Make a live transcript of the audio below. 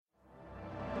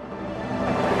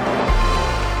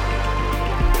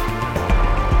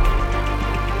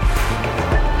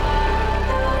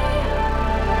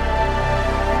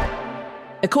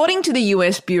According to the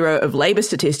US Bureau of Labor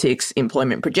Statistics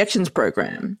Employment Projections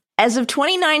Program, as of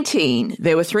 2019,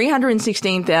 there were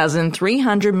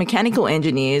 316,300 mechanical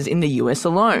engineers in the US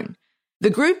alone. The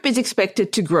group is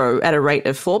expected to grow at a rate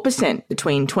of 4%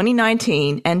 between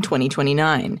 2019 and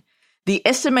 2029. The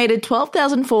estimated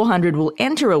 12,400 will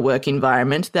enter a work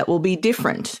environment that will be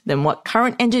different than what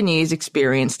current engineers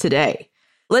experience today.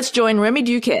 Let's join Remy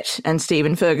Duquette and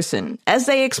Stephen Ferguson as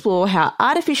they explore how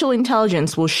artificial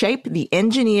intelligence will shape the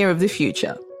engineer of the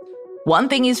future. One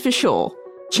thing is for sure,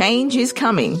 change is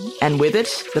coming, and with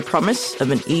it, the promise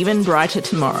of an even brighter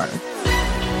tomorrow.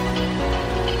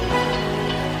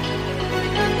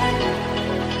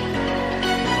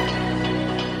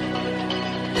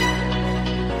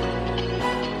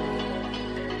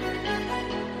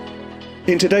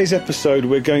 In today's episode,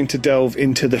 we're going to delve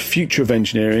into the future of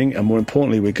engineering, and more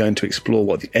importantly, we're going to explore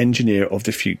what the engineer of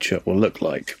the future will look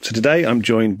like. So today, I'm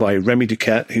joined by Remy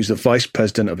Duquette, who's the Vice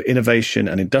President of Innovation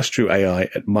and Industrial AI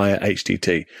at Maya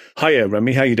HDT. Hiya,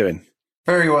 Remy. How are you doing?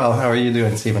 Very well. How are you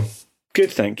doing, Stephen?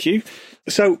 Good, thank you.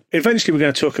 So eventually, we're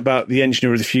going to talk about the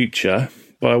engineer of the future,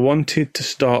 but I wanted to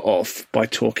start off by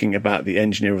talking about the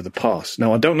engineer of the past.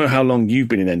 Now, I don't know how long you've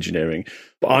been in engineering,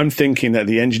 but I'm thinking that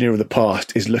the engineer of the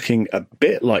past is looking a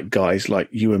bit like guys like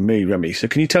you and me, Remy. So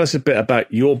can you tell us a bit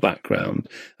about your background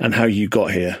and how you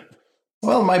got here?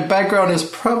 Well, my background is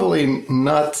probably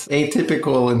not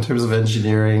atypical in terms of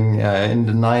engineering. In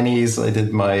the 90s, I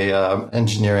did my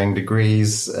engineering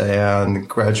degrees and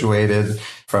graduated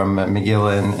from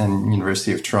McGill and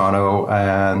University of Toronto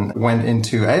and went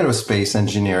into aerospace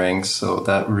engineering. So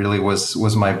that really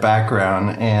was my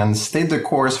background, and stayed the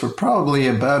course for probably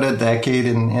about a decade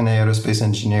in aerospace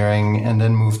engineering, and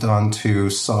then moved on to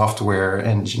software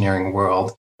engineering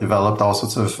world. Developed all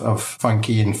sorts of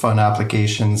funky and fun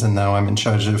applications, and now I'm in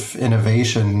charge of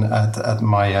innovation at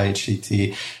Maya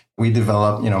HDT. We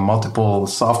develop, multiple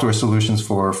software solutions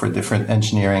for different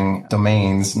engineering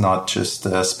domains, not just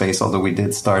space, although we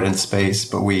did start in space,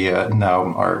 but we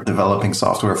now are developing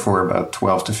software for about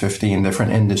 12 to 15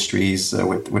 different industries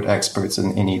with experts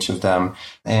in each of them.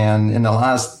 And in the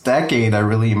last decade, I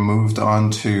really moved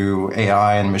on to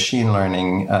AI and machine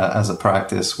learning as a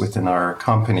practice within our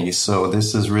company. So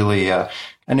this is really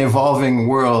an evolving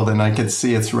world, and I could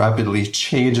see it's rapidly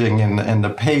changing, and the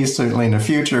pace certainly in the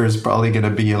future is probably going to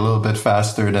be a little bit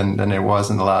faster than it was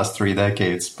in the last 3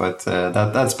 decades. But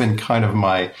that's been kind of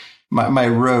my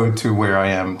road to where I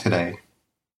am today.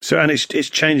 So, and it's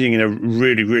changing in a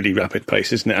really, really rapid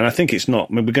pace, isn't it? And I think it's not.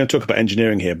 I mean, we're going to talk about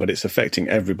engineering here, but it's affecting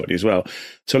everybody as well.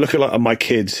 So look at my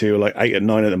kids who are like 8 and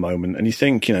 9 at the moment, and you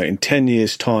think, in 10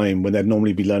 years' time, when they'd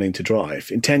normally be learning to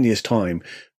drive, in 10 years' time,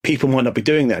 people might not be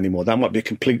doing that anymore. That might be a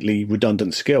completely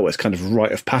redundant skill. It's kind of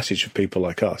rite of passage for people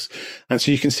like us. And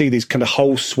so you can see these kind of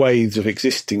whole swathes of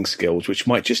existing skills which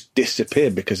might just disappear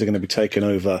because they're going to be taken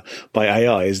over by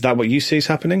AI. Is that what you see is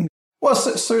happening? Well,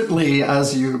 certainly,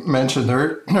 as you mentioned,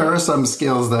 there are some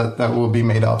skills that will be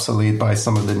made obsolete by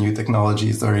some of the new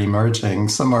technologies that are emerging.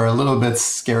 Some are a little bit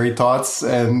scary thoughts,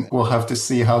 and we'll have to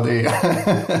see how they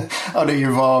how they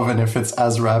evolve and if it's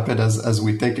as rapid as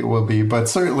we think it will be. But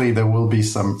certainly, there will be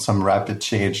some rapid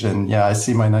change. And yeah, I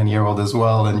see my 9-year-old as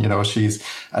well, and she's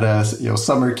at a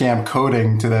summer camp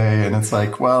coding today, and it's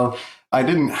like, well, I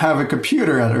didn't have a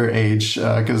computer at her age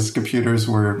because computers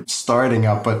were starting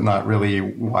up, but not really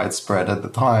widespread at the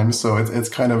time. So it's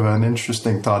kind of an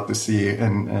interesting thought to see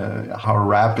and how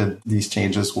rapid these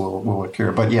changes will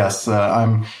occur. But yes,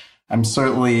 I'm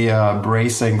certainly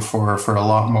bracing for a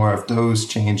lot more of those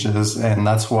changes, and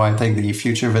that's why I think the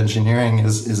future of engineering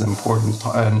is important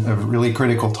and a really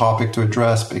critical topic to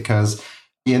address, because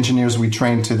the engineers we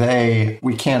train today,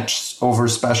 we can't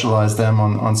over-specialize them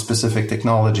on specific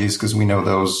technologies because we know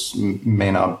those may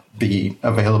not be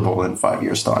available in 5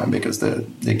 years' time because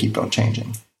they keep on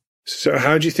changing. So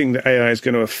how do you think that AI is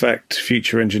going to affect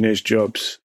future engineers'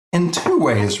 jobs? In 2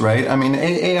 ways, right? I mean,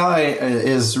 AI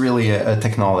is really a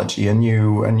technology, a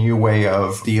new way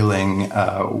of dealing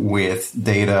with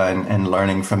data and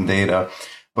learning from data.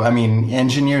 But I mean,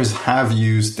 engineers have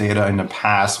used data in the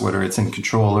past, whether it's in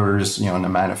controllers, in the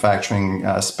manufacturing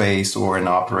space or in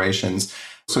operations.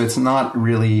 So it's not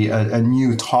really a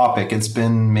new topic. It's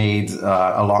been made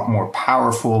a lot more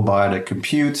powerful by the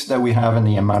compute that we have and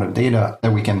the amount of data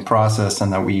that we can process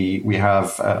and that we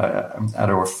have at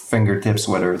our fingertips,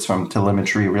 whether it's from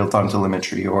telemetry, real-time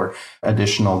telemetry, or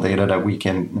additional data that we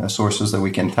can, sources that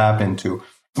we can tap into.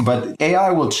 But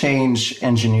AI will change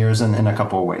engineers in a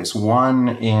couple of ways. One,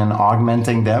 in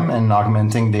augmenting them and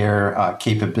augmenting their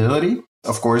capability.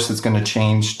 Of course, it's going to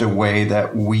change the way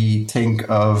that we think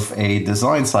of a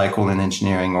design cycle in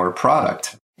engineering or a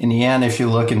product. in the end, if you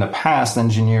look in the past,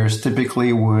 engineers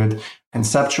typically would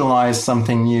conceptualize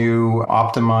something new,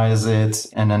 optimize it,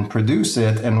 and then produce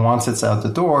it. And once it's out the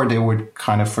door, they would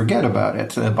kind of forget about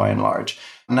it by and large.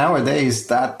 Nowadays,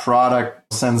 that product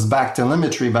sends back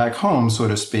telemetry back home, so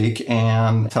to speak,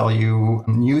 and tell you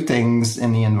new things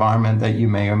in the environment that you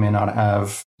may or may not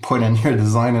have put in your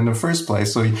design in the first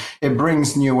place. So it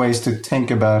brings new ways to think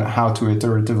about how to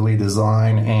iteratively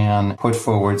design and put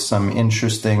forward some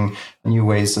interesting new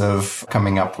ways of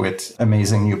coming up with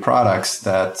amazing new products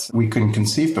that we couldn't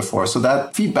conceive before. So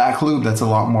that feedback loop that's a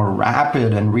lot more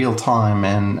rapid and real time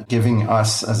and giving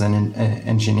us as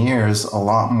engineers a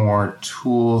lot more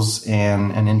tools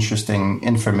and interesting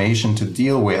information to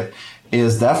deal with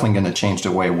is definitely going to change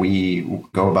the way we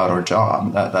go about our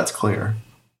job. That's clear.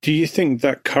 Do you think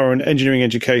that current engineering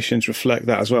educations reflect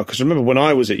that as well? Because remember when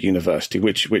I was at university,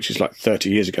 which is like 30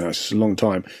 years ago now, it's a long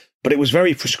time, but it was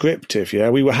very prescriptive,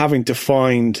 yeah? We were having to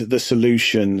find the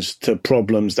solutions to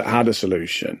problems that had a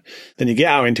solution. Then you get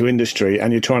out into industry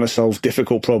and you're trying to solve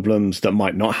difficult problems that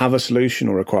might not have a solution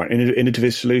or require an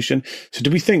innovative solution. So do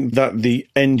we think that the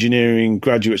engineering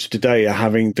graduates today are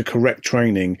having the correct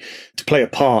training to play a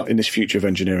part in this future of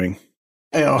engineering?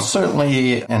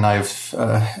 Certainly, and I've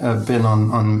been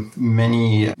on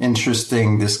many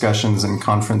interesting discussions and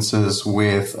conferences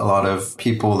with a lot of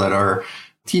people that are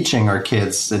teaching our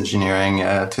kids engineering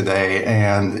today,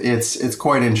 and it's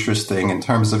quite interesting in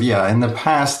terms of, in the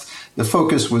past, the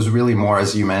focus was really more,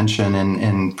 as you mentioned,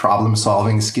 in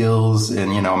problem-solving skills,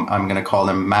 and I'm going to call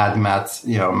them math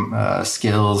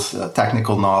skills,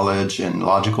 technical knowledge, and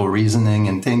logical reasoning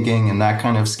and thinking, and that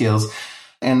kind of skills.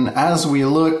 And as we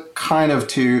look kind of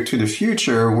to the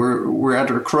future, we're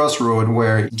at a crossroad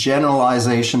where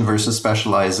generalization versus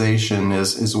specialization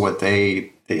is what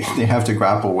they have to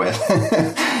grapple with.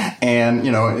 And,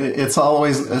 it's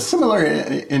always similar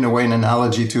in a way, an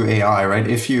analogy to AI, right?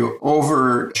 If you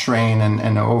over-train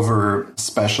and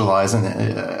over-specialize in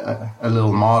a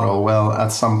little model, well, at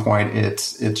some point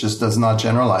it just does not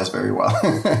generalize very well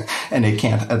and it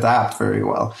can't adapt very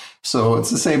well. So it's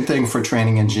the same thing for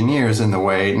training engineers in the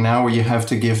way. Now you have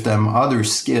to give them other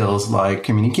skills like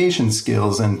communication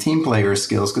skills and team player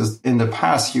skills, because in the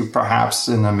past, you perhaps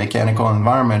in a mechanical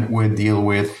environment would deal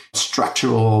with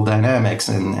structural dynamics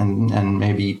and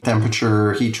maybe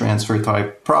temperature, heat transfer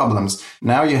type problems.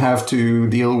 Now you have to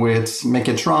deal with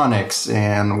mechatronics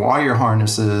and wire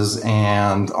harnesses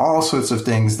and all sorts of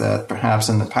things that perhaps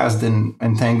in the past didn't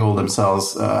entangle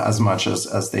themselves as much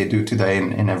as they do today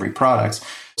in every product.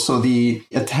 So the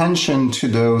attention to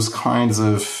those kinds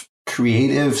of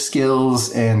creative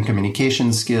skills and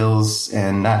communication skills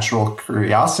and natural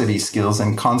curiosity skills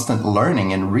and constant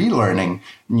learning and relearning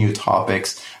new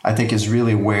topics, I think is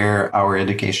really where our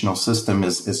educational system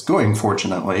is going,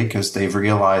 fortunately, because they've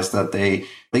realized that they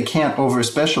can't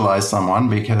over-specialize someone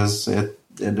because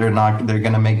they're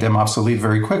going to make them obsolete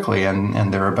very quickly.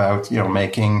 And they're about,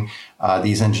 making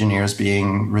these engineers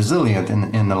being resilient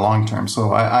in the long term.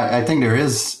 So I think there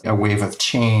is a wave of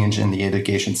change in the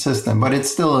education system, but it's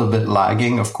still a bit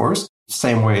lagging, of course.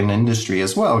 Same way in industry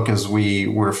as well, because we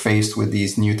were faced with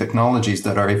these new technologies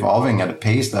that are evolving at a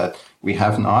pace that we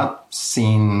have not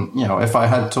seen. If I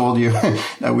had told you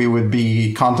that we would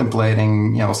be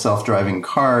contemplating, self-driving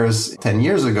cars 10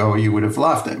 years ago, you would have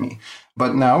laughed at me.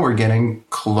 But now we're getting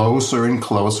closer and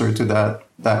closer to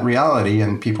that reality,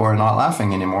 and people are not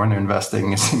laughing anymore, and they're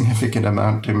investing a significant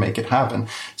amount to make it happen.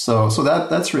 So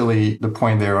that's really the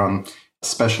point there on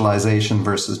specialization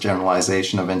versus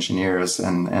generalization of engineers.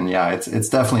 And it's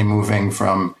definitely moving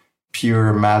from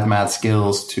pure math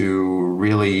skills to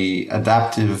really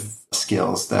adaptive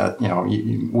skills that,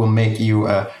 will make you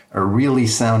a really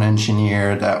sound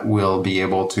engineer that will be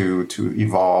able to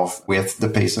evolve with the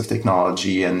pace of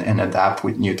technology and adapt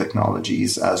with new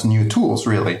technologies as new tools,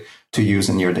 really, to use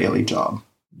in your daily job.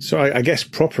 So I guess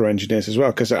proper engineers as well,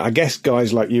 because I guess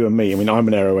guys like you and me, I'm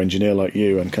an aero engineer like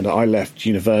you, and I left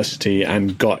university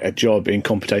and got a job in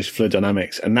computational fluid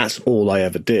dynamics, and that's all I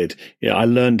ever did. I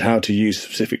learned how to use a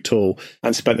specific tool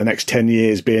and spent the next 10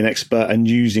 years being an expert and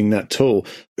using that tool.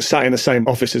 Sat in the same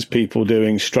office as people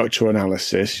doing structural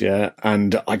analysis,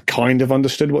 and I kind of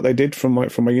understood what they did from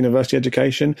my university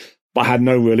education, but I had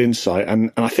no real insight.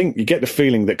 And I think you get the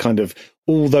feeling that kind of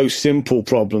all those simple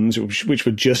problems, which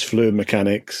were just fluid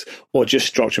mechanics or just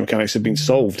structural mechanics, have been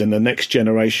solved. And the next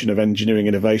generation of engineering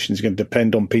innovation is going to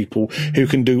depend on people who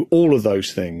can do all of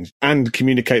those things and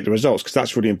communicate the results, because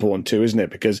that's really important too, isn't it?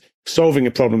 Because solving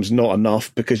a problem is not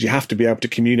enough, because you have to be able to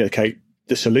communicate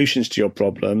the solutions to your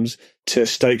problems to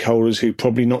stakeholders who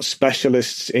probably not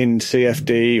specialists in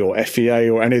CFD or FEA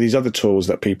or any of these other tools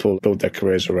that people build their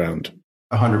careers around.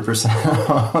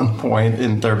 100% on point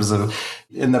in terms of,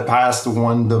 in the past,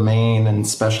 one domain and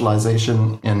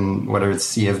specialization in whether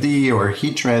it's CFD or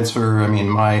heat transfer. I mean,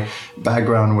 my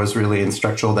background was really in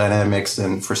structural dynamics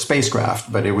and for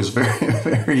spacecraft, but it was very,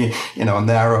 very,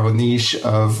 narrow niche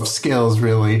of skills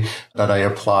really that I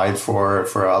applied for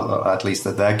at least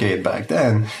a decade back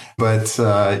then. But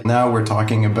now we're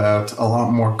talking about a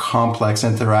lot more complex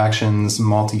interactions,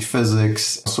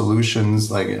 multi-physics solutions.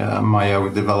 Like Maya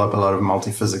would develop a lot of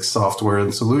multi-physics software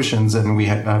and solutions, and we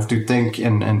have to think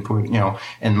and put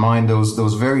in mind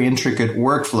those very intricate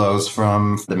workflows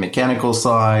from the mechanical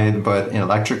side, but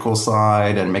electrical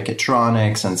side and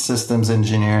mechatronics and systems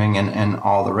engineering and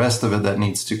all the rest of it that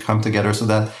needs to come together so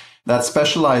that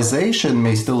specialization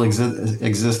may still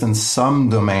exist in some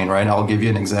domain, right? I'll give you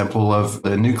an example of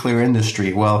the nuclear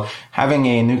industry. Well, having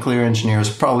a nuclear engineer is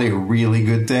probably a really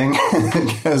good thing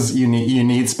because you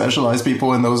need specialized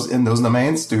people in those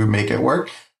domains to make it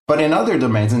work. But in other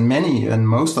domains, in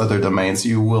most other domains,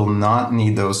 you will not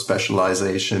need those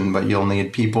specialization, but you'll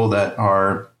need people that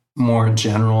are more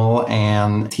general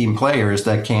and team players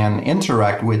that can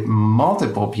interact with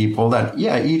multiple people that,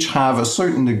 each have a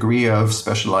certain degree of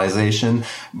specialization,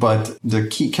 but the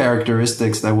key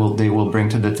characteristics that they will bring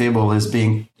to the table is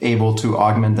being able to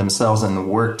augment themselves and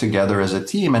work together as a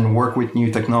team and work with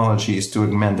new technologies to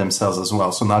augment themselves as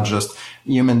well. So not just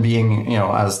human being,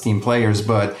 as team players,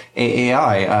 but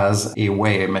AI as a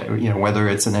way, whether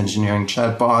it's an engineering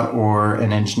chatbot or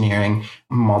an engineering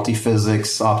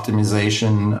multi-physics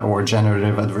optimization or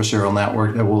generative adversarial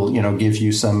network that will, give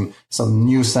you some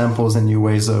new samples and new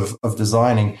ways of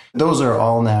designing. Those are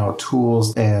all now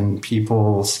tools and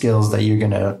people skills that you're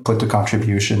going to put to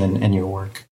contribution in your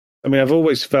work. I mean, I've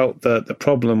always felt that the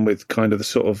problem with kind of the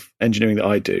sort of engineering that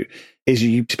I do is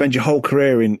you spend your whole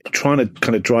career in trying to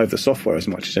kind of drive the software as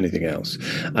much as anything else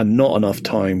and not enough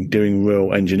time doing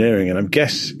real engineering. And I'm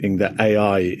guessing that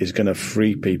AI is going to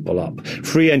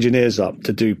free engineers up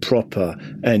to do proper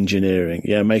engineering,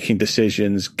 making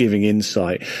decisions, giving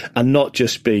insight, and not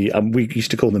just be, we used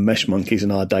to call them mesh monkeys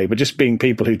in our day, but just being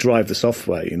people who drive the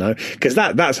software, because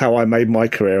that's how I made my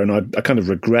career. And I kind of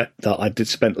regret that I did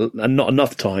spend not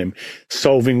enough time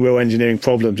solving real engineering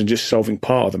problems and just solving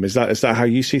part of them. Is that how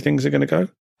you see things are going to go?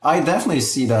 I definitely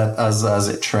see that as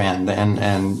a trend,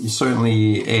 and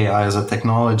certainly AI as a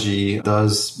technology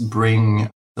does bring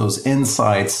those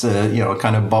insights,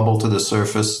 kind of bubble to the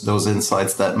surface, those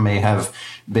insights that may have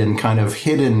been kind of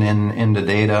hidden in the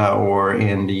data or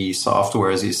in the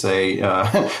software, as you say,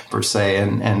 per se.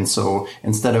 And so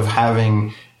instead of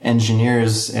having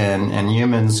engineers and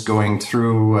humans going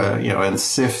through, and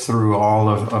sift through all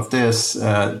of this,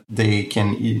 they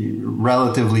can,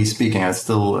 relatively speaking, it's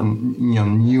still a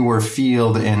newer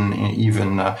field in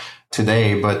even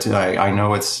today, but I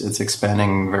know it's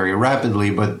expanding very rapidly.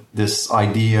 But this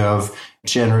idea of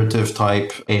generative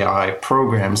type AI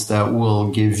programs that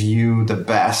will give you the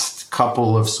best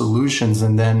couple of solutions,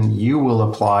 and then you will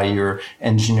apply your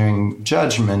engineering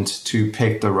judgment to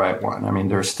pick the right one. I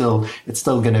mean, it's still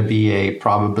going to be a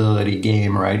probability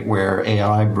game, right? Where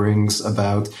AI brings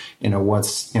about,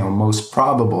 what's, most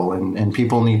probable, and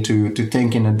people need to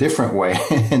think in a different way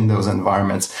in those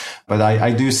environments. But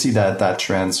I do see that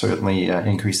trend certainly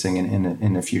increasing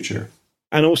in the future.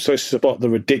 And also spot the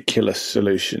ridiculous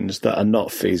solutions that are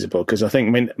not feasible, because I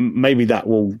think maybe that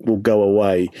will go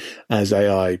away as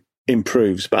AI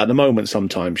improves. But at the moment,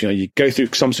 sometimes, you go through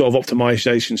some sort of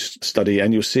optimization study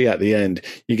and you'll see at the end,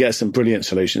 you get some brilliant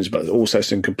solutions, but also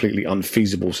some completely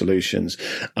unfeasible solutions.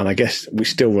 And I guess we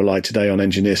still rely today on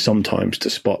engineers sometimes to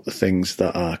spot the things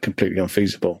that are completely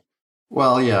unfeasible.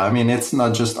 Well, yeah, I mean, it's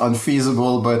not just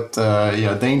unfeasible, but,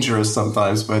 dangerous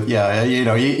sometimes. But yeah,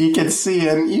 you can see,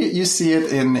 and you see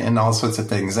it in all sorts of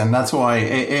things. And that's why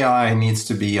AI needs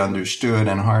to be understood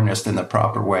and harnessed in the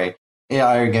proper way.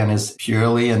 AI, again, is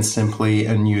purely and simply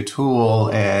a new tool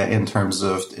in terms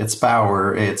of its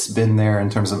power. It's been there in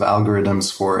terms of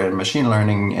algorithms and machine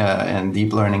learning and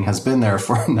deep learning has been there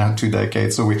for now 2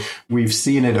 decades. So we've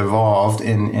seen it evolved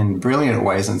in brilliant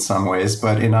ways in some ways,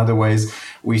 but in other ways,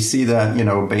 we see that,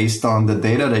 based on the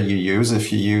data that you use,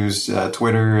 if you use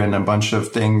Twitter and a bunch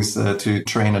of things to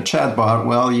train a chatbot,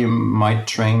 well, you might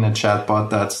train a chatbot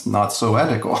that's not so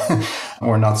ethical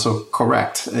or not so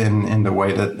correct in the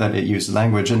way that it uses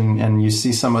language. And you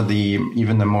see some of the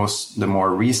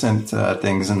more recent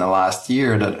things in the last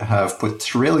year that have put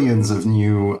trillions of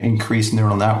new increased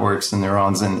neural networks and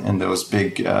neurons in those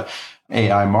big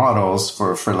AI models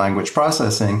for language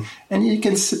processing, and you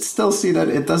can still see that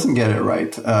it doesn't get it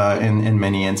right in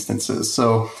many instances.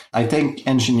 So I think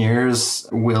engineers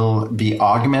will be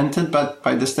augmented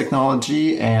by this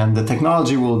technology, and the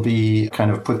technology will be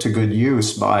kind of put to good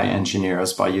use by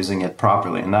engineers by using it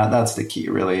properly. And that's the key,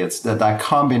 really. It's that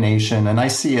combination, and I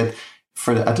see it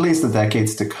for at least the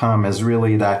decades to come as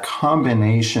really that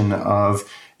combination of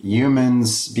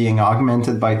humans being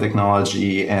augmented by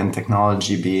technology and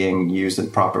technology being used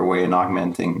in proper way in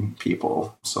augmenting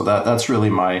people. So that's really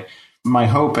my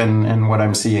hope and what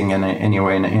I'm seeing in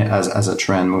anyway as a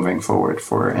trend moving forward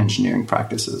for engineering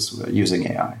practices using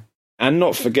AI. And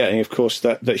not forgetting, of course,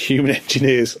 that human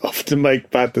engineers often make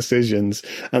bad decisions.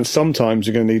 And sometimes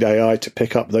you're going to need AI to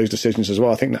pick up those decisions as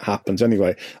well. I think that happens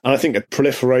anyway. And I think a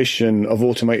proliferation of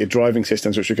automated driving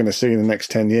systems, which we're going to see in the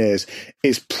next 10 years,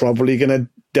 is probably going to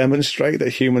demonstrate that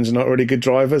humans are not really good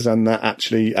drivers and that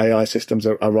actually AI systems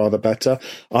are rather better.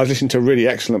 I was listening to a really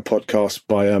excellent podcast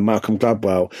by Malcolm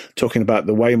Gladwell talking about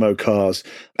the Waymo cars.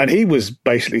 And he was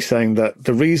basically saying that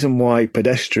the reason why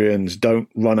pedestrians don't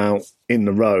run out in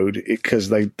the road is because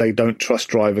they don't trust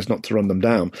drivers not to run them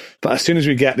down. But as soon as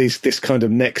we get this kind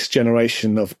of next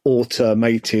generation of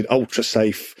automated,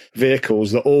 ultra-safe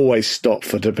vehicles that always stop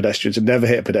for the pedestrians and never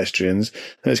hit pedestrians,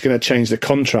 then it's going to change the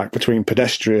contract between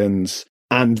pedestrians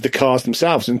and the cars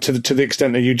themselves, and to the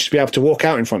extent that you just be able to walk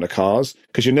out in front of cars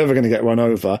because you're never going to get run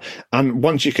over. And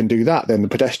once you can do that, then the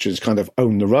pedestrians kind of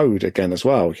own the road again as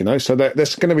well, you know. So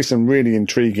there's going to be some really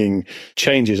intriguing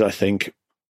changes, I think,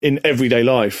 in everyday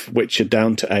life, which are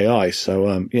down to AI.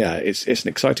 So it's an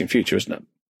exciting future, isn't it?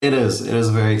 It is. It is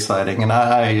very exciting. And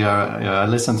I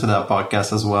listened to that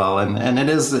podcast as well. And it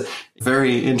is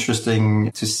very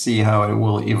interesting to see how it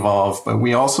will evolve. But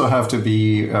we also have to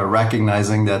be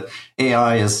recognizing that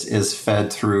AI is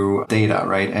fed through data,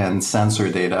 right? And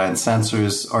sensor data. And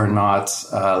sensors are not,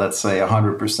 let's say,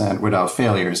 100% without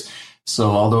failures.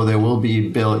 So although there will be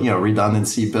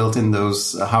redundancy built in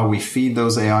those, how we feed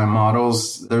those AI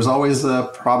models, there's always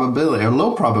a probability, a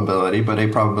low probability, but a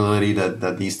probability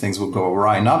that these things will go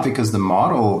awry, not because the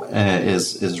model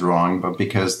is wrong, but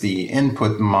because the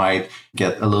input might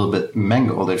get a little bit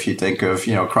mangled. If you think of,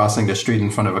 crossing the street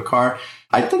in front of a car,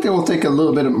 I think it will take a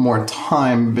little bit more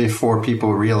time before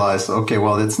people realize, okay,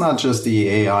 well, it's not just the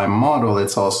AI model,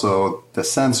 it's also the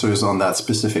sensors on that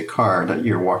specific car that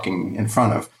you're walking in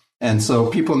front of. And so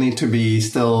people need to be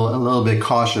still a little bit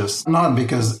cautious, not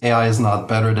because AI is not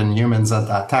better than humans at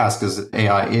that task, because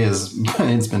AI is,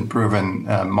 it's been proven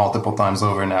multiple times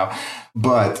over now,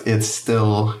 but it's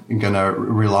still going to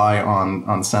rely on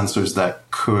sensors that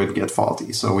could get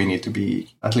faulty. So we need to be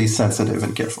at least sensitive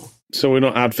and careful. So we're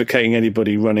not advocating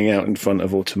anybody running out in front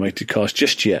of automated cars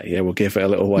just yet. Yeah, we'll give it a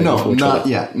little while. No, not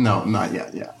yet. No, not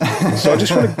yet. Yeah. So I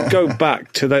just want to go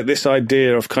back to this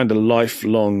idea of kind of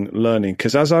lifelong learning,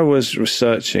 because as I was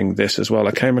researching this as well,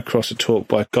 I came across a talk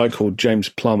by a guy called James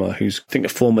Plummer, who's, I think, a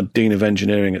former dean of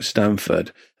engineering at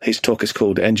Stanford. His talk is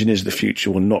called "Engineers of the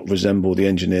Future Will Not Resemble the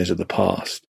Engineers of the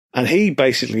Past." And he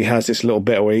basically has this little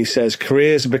bit where he says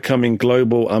careers are becoming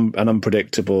global and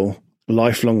unpredictable.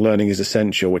 Lifelong learning is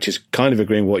essential, which is kind of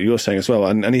agreeing with what you're saying as well.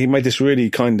 And he made this really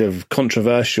kind of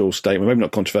controversial statement, maybe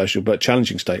not controversial, but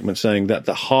challenging statement, saying that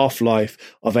the half-life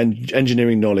of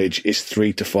engineering knowledge is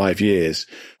 3 to 5 years,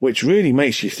 which really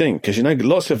makes you think, because,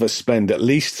 lots of us spend at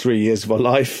least 3 years of our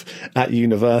life at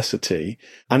university.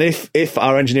 And if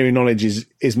our engineering knowledge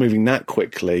is moving that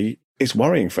quickly, it's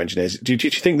worrying for engineers. Do you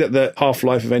think that the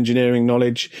half-life of engineering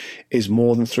knowledge is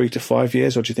more than 3 to 5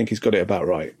 years, or do you think he's got it about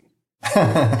right?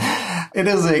 It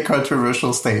is a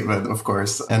controversial statement, of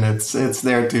course, and it's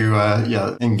there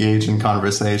to engage in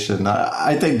conversation.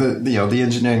 I think that the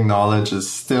engineering knowledge is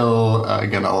still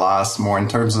going to last more in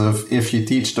terms of if you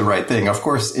teach the right thing. Of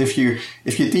course, if you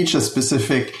teach a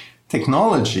specific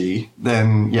technology,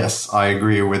 then yes, I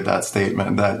agree with that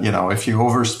statement that, if you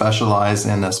over specialize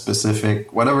in a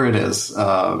specific, whatever it is,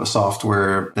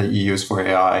 software that you use for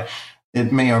AI,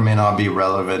 it may or may not be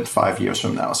relevant 5 years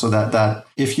from now. So that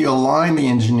if you align the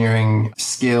engineering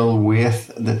skill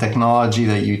with the technology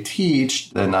that you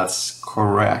teach, then that's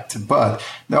correct. But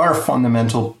there are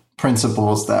fundamental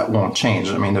principles that won't change.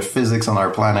 I mean, the physics on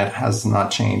our planet has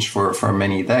not changed for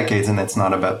many decades, and it's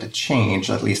not about to change,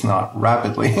 at least not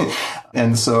rapidly.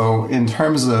 And so in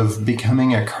terms of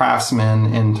becoming a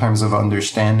craftsman, in terms of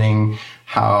understanding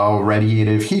how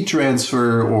radiative heat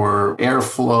transfer or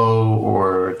airflow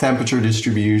or temperature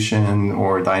distribution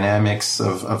or dynamics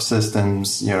of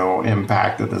systems,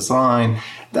 impact the design,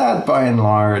 that by and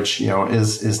large,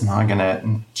 is not going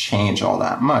to change all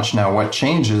that much. Now, what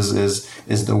changes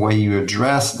is the way you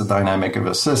address the dynamic of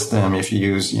a system. If you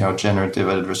use, generative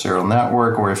adversarial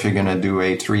network, or if you're going to do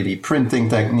a 3D printing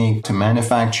technique to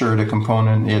manufacture the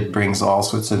component, it brings all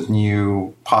sorts of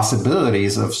new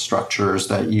possibilities of structures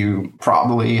that you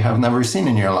probably have never seen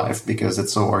in your life because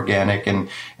it's so organic and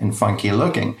funky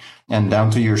looking. And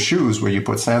down to your shoes, where you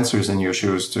put sensors in your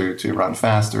shoes to run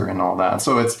faster and all that.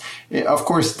 So of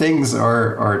course, things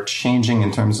are changing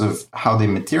in terms of how they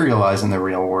materialize in the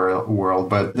real world,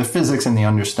 but the physics and the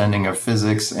understanding of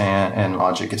physics and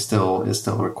logic is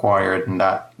still required, and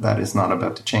that is not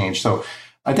about to change. So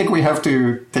I think we have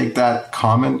to take that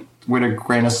comment with a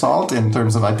grain of salt in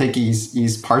terms of, I think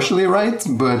he's partially right,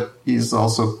 but he's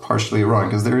also partially wrong,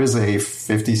 because there is a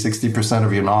 50-60%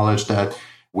 of your knowledge that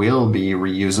will be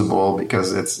reusable,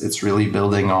 because it's really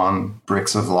building on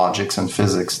bricks of logics and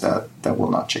physics that will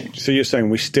not change. So you're saying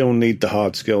we still need the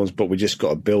hard skills, but we just got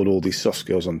to build all these soft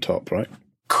skills on top, right?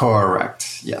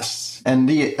 Correct. Yes. And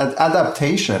the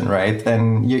adaptation, right?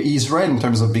 And he's right in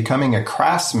terms of becoming a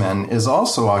craftsman is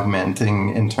also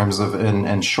augmenting in terms of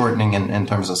and shortening in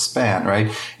terms of span, right?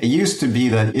 It used to be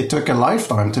that it took a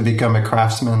lifetime to become a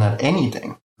craftsman at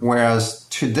anything. Whereas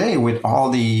today, with all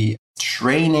the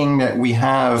training that we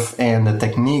have and the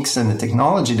techniques and the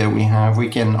technology that we have, we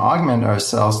can augment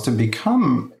ourselves to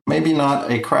become maybe not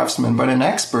a craftsman, but an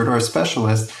expert or a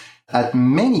specialist at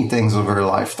many things over a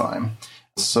lifetime.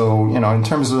 So, in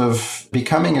terms of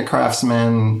becoming a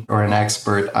craftsman or an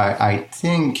expert, I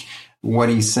think what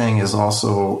he's saying is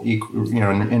also,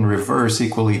 in reverse,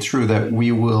 equally true, that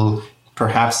we will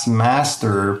perhaps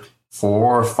master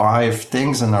 4 or 5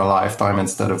 things in our lifetime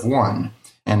instead of one.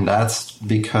 And that's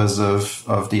because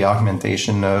of the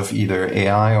augmentation of either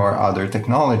AI or other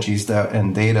technologies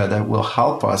and data that will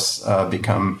help us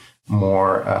become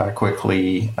more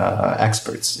quickly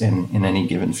experts in any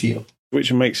given field.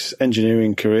 Which makes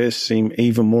engineering careers seem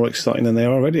even more exciting than they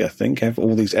are already, I think. Have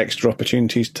all these extra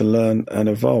opportunities to learn and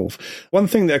evolve. One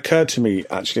thing that occurred to me,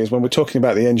 actually, is when we're talking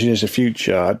about the engineers of the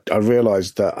future, I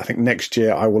realized that I think next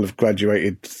year I will have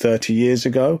graduated 30 years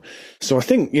ago. So I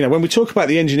think, when we talk about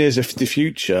the engineers of the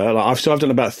future, I've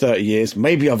done about 30 years.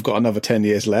 Maybe I've got another 10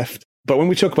 years left. But when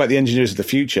we talk about the engineers of the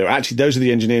future, actually, those are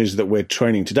the engineers that we're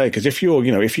training today. Because if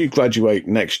you graduate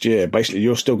next year, basically,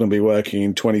 you're still going to be working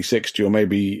in 2060 or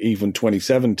maybe even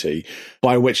 2070,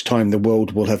 by which time the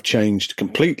world will have changed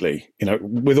completely.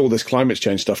 With all this climate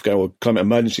change stuff climate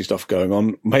emergency stuff going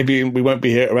on, maybe we won't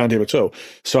be around here at all.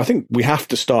 So I think we have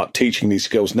to start teaching these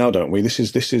skills now, don't we? This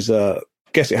is I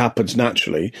guess it happens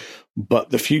naturally,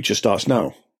 but the future starts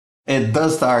now. It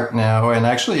does start now, and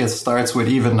actually it starts with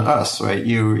even us, right?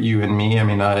 You and me. I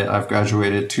mean, I've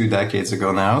graduated 2 decades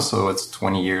ago now, so it's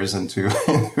 20 years into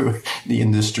the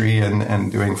industry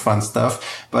and doing fun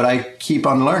stuff. But I keep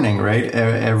on learning, right?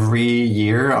 Every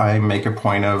year I make a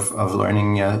point of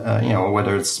learning,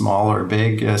 whether it's small or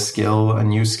big, a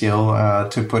new skill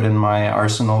to put in my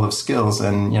arsenal of skills.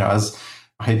 And, as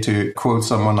I hate to quote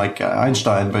someone like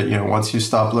Einstein, but, once you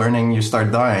stop learning, you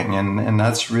start dying. And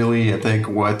that's really, I think,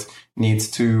 what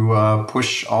needs to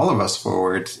push all of us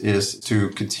forward, is to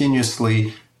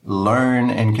continuously learn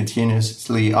and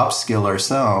continuously upskill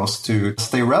ourselves to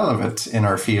stay relevant in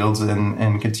our fields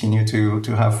and continue to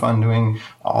have fun doing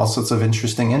all sorts of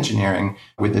interesting engineering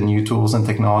with the new tools and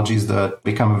technologies that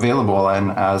become available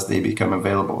and as they become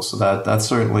available. So that's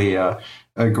certainly a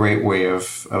great way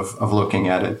of looking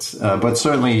at it. But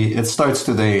certainly it starts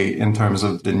today in terms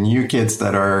of the new kids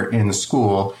that are in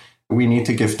school. We need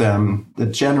to give them the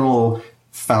general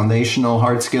foundational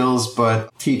hard skills,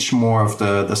 but teach more of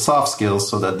the soft skills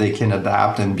so that they can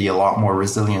adapt and be a lot more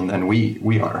resilient than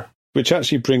we are. Which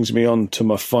actually brings me on to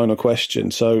my final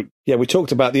question. So, we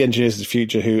talked about the engineers of the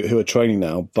future who are training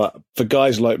now, but for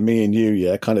guys like me and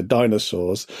you, kind of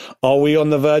dinosaurs, are we on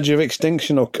the verge of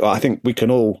extinction? Or I think we can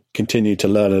all continue to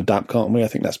learn and adapt, can't we? I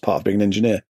think that's part of being an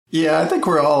engineer. Yeah, I think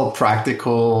we're all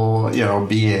practical,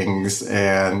 beings.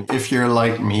 And if you're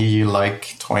like me, you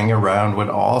like toying around with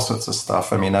all sorts of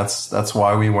stuff. I mean, that's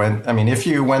why we went. I mean, if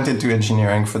you went into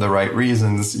engineering for the right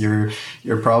reasons, you're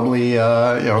probably,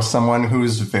 someone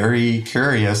who's very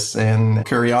curious, and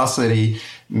curiosity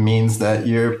means that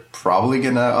you're probably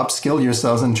going to upskill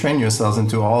yourselves and train yourselves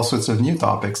into all sorts of new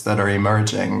topics that are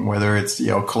emerging, whether it's,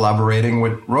 collaborating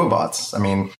with robots. I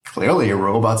mean, clearly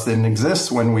robots didn't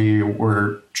exist when we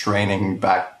were training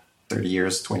back 30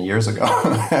 years, 20 years ago,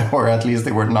 or at least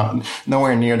they were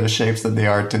nowhere near the shapes that they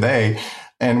are today.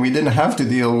 And we didn't have to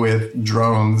deal with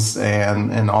drones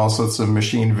and all sorts of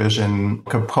machine vision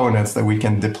components that we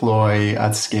can deploy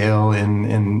at scale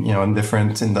in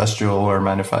different industrial or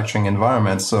manufacturing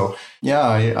environments. So yeah,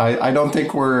 I don't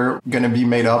think we're going to be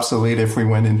made obsolete if we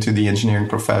went into the engineering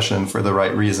profession for the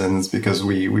right reasons, because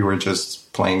we were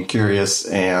just plain curious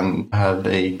and had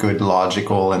a good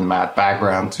logical and math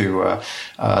background to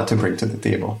bring to the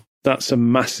table. That's a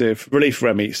massive relief,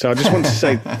 Remy. So I just want to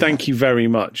say thank you very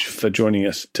much for joining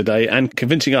us today and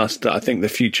convincing us that I think the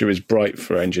future is bright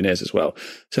for engineers as well.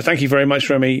 So thank you very much,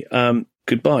 Remy.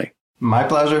 Goodbye. My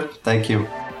pleasure. Thank you.